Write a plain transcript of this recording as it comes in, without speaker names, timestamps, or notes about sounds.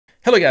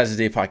Hello guys, it's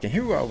Dave Pocket.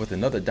 Here we are with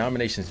another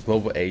DomiNations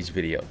Global Age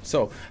video.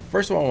 So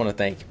first of all, I want to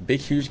thank Big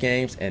Huge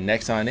Games and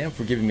Nexon M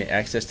for giving me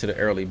access to the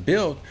early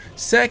build.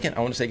 Second, I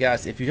want to say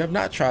guys, if you have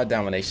not tried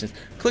DomiNations,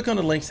 click on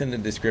the links in the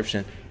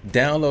description.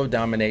 Download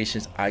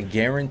DomiNations. I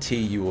guarantee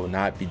you will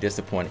not be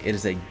disappointed. It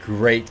is a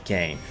great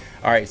game.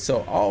 Alright,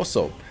 so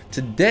also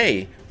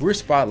today we're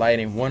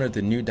spotlighting one of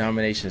the new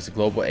DomiNations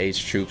Global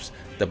Age troops,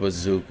 the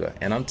Bazooka.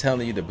 And I'm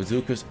telling you, the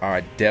Bazookas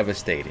are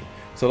devastating.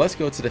 So let's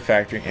go to the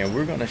factory and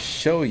we're going to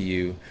show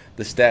you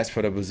the stats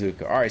for the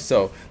Bazooka. Alright,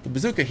 so the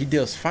Bazooka, he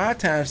deals 5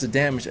 times the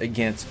damage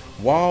against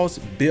walls,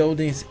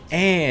 buildings,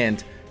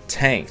 and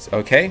tanks.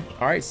 Okay,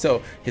 alright,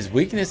 so his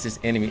weakness is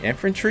enemy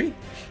infantry.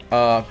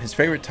 His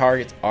favorite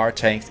targets are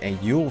tanks, and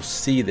you'll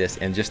see this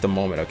in just a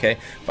moment. Okay,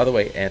 by the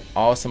way, an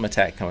awesome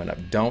attack coming up.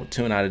 Don't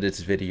tune out of this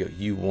video.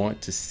 You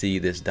want to see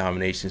this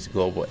DomiNations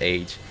Global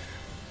Age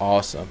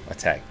awesome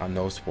attack.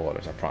 No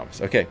spoilers, I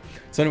promise. Okay,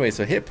 so anyway,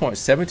 so hit point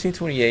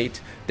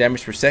 1728,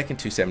 damage per second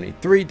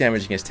 273,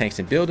 damage against tanks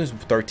and buildings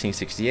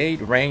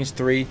 1368, range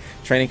 3,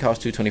 training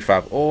cost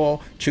 225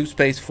 oil, troop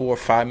space 4,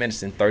 5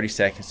 minutes and 30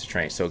 seconds to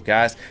train. So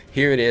guys,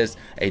 here it is,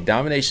 a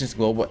DomiNations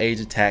Global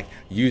Age attack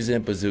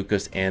using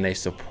bazookas in a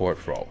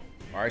support role.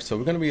 All right, so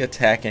we're going to be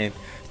attacking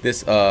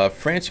this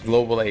French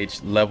Global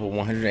Age level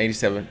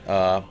 187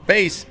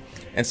 base.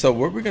 And so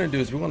what we're going to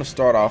do is we're going to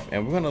start off,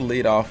 and we're going to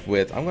lead off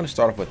with, I'm going to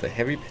start off with the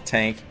heavy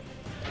tank,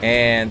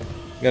 and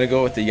I'm going to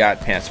go with the yacht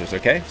panzers.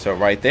 Okay, so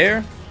right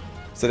there,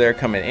 so they're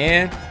coming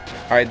in.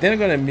 All right, then I'm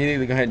going to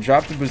immediately go ahead and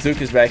drop the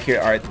bazookas back here.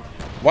 All right,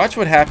 watch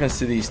what happens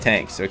to these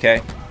tanks. Okay,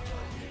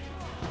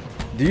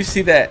 do you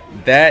see that?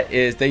 That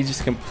is, they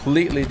just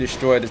completely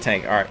destroy the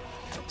tank. All right,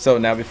 so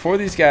now before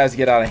these guys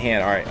get out of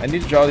hand, all right, I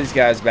need to draw these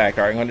guys back.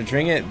 All right, I'm going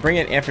to bring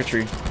in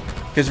infantry.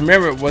 Because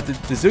remember, what the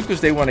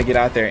bazookas, they want to get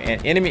out there,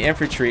 and enemy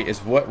infantry is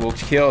what will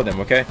kill them.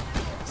 Okay,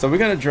 so we're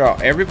going to draw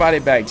everybody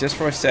back just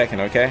for a second.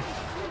 Okay,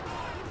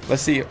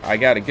 let's see, I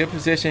got a good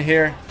position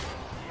here,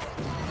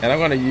 and I'm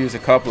going to use a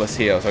couple of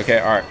heals. Okay,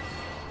 all right,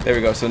 there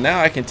we go. So now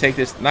I can take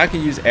this, now I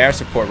can use air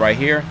support right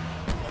here,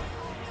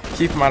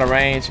 keep them out of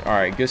range. All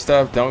right, good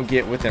stuff. Don't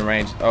get within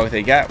range. Oh,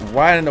 they got,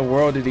 why in the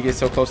world did he get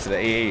so close to the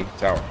AA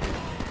tower?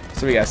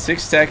 So we got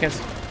 6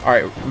 seconds. All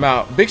right,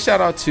 now big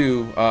shout out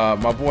to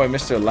my boy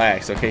Mr.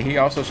 Lax. Okay, he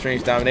also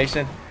streams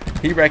Domination.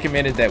 He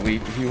recommended that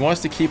he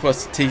wants to keep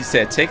us, he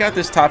said, take out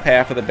this top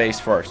half of the base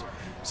first.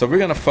 So we're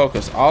gonna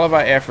focus all of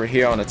our effort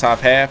here on the top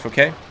half.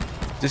 Okay,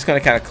 just gonna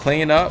kind of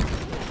clean up,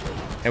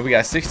 and we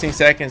got 16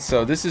 seconds,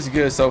 so this is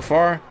good so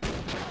far.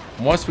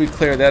 Once we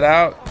clear that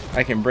out,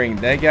 I can bring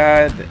that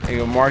guy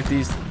and mark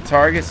these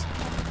targets.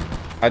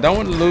 I don't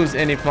want to lose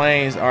any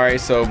planes. All right,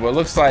 so but it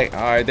looks like,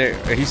 all right,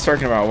 he's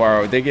talking about,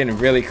 wow, they're getting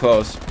really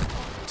close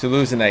to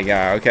losing that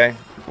guy. Okay,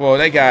 well,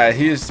 that guy,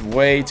 he is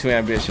way too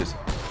ambitious.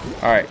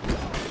 All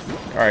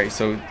right,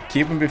 so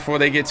keep them before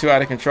they get too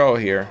out of control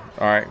here.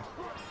 All right,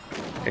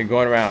 they're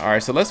going around. All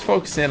right, so let's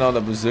focus in on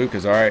the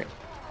bazookas. All right,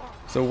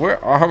 so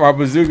where are our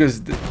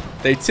bazookas?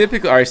 They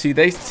typically, all right, see,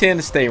 they tend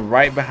to stay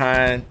right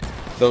behind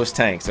those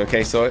tanks.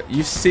 Okay, so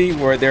you see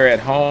where they're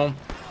at home,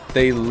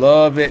 they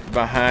love it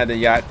behind the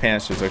yacht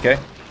panzers. Okay,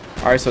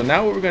 all right, so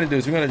now what we're going to do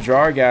is we're going to draw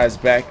our guys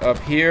back up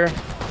here.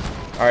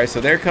 All right,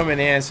 so they're coming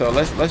in, so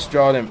let's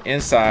draw them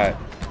inside,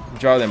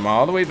 draw them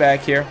all the way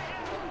back here.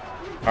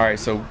 All right,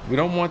 so we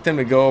don't want them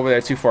to go over there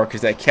too far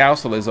because that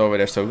castle is over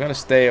there, so we're going to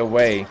stay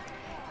away.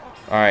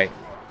 All right,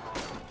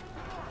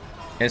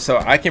 and so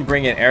I can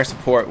bring in air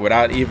support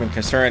without even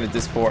concern at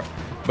this point.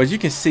 But you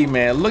can see,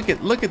 man, look at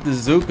the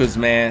Zookas,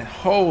 man.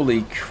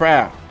 Holy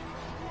crap.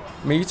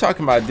 I mean, you're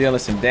talking about dealing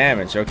some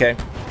damage. Okay,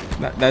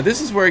 now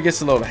this is where it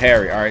gets a little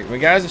hairy. All right, when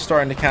guys are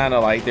starting to kind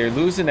of like, they're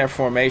losing their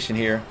formation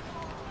here.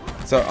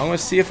 So I'm going to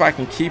see if I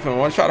can keep them. I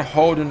want to try to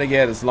hold them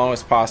together as long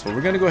as possible.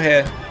 We're going to go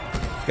ahead,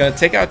 going to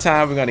take our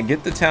time. We're going to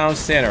get the town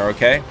center,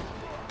 okay,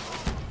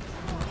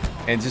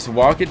 and just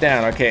walk it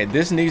down. Okay,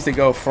 this needs to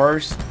go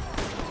first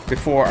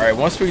before, all right,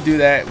 once we do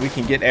that, we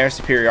can get air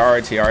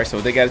superiority. All right, so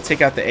they got to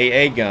take out the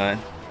AA gun.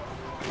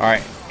 All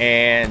right,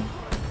 and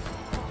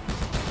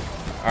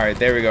all right,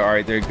 there we go. All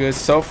right, they're good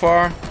so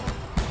far.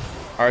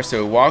 All right,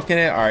 so walking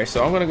it. All right,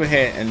 so I'm going to go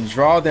ahead and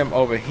draw them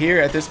over here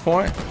at this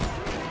point.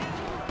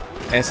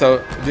 And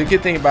so the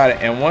good thing about it,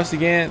 and once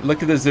again,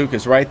 look at the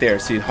Zookas right there.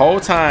 See, the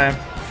whole time,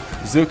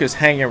 Zookas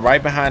hanging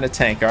right behind the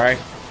tank. All right,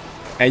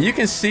 and you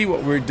can see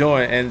what we're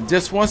doing. And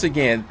just once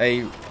again,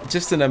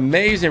 just an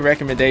amazing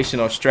recommendation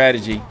or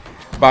strategy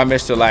by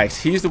Mr.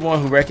 Lax. He's the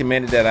one who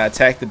recommended that I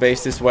attack the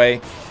base this way.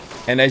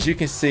 And as you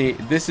can see,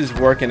 this is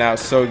working out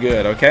so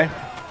good. Okay,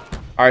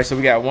 all right, so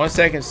we got 1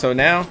 second. So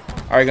now,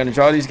 all right, going to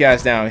draw these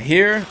guys down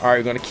here. All right,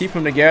 we're going to keep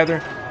them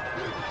together,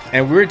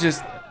 and we're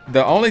just,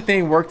 the only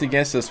thing worked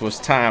against us was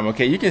time.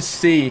 Okay, you can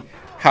see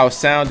how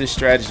sound this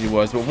strategy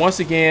was. But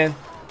once again,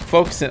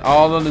 focusing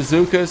all on the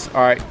Zookas.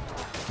 All right,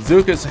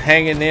 Zookas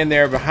hanging in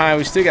there behind.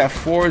 We still got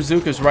 4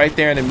 Zookas right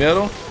there in the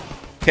middle.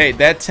 Okay,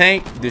 that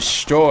tank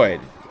destroyed,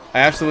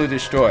 absolutely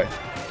destroyed.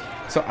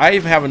 So I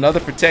even have another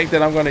protect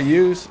that I'm going to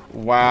use.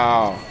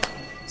 Wow,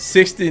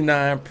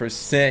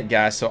 69%,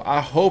 guys. So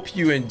I hope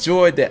you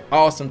enjoyed that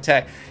awesome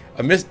attack.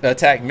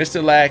 attack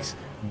Mr. Lax.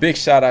 Big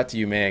shout out to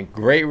you, man.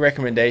 Great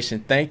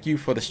recommendation. Thank you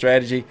for the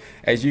strategy.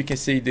 As you can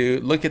see,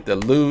 dude, look at the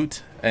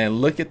loot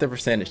and look at the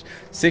percentage.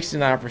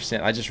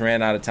 69%. I just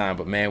ran out of time,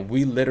 but man,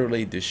 we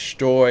literally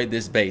destroyed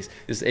this base.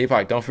 This is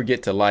APOC. Don't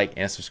forget to like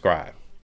and subscribe.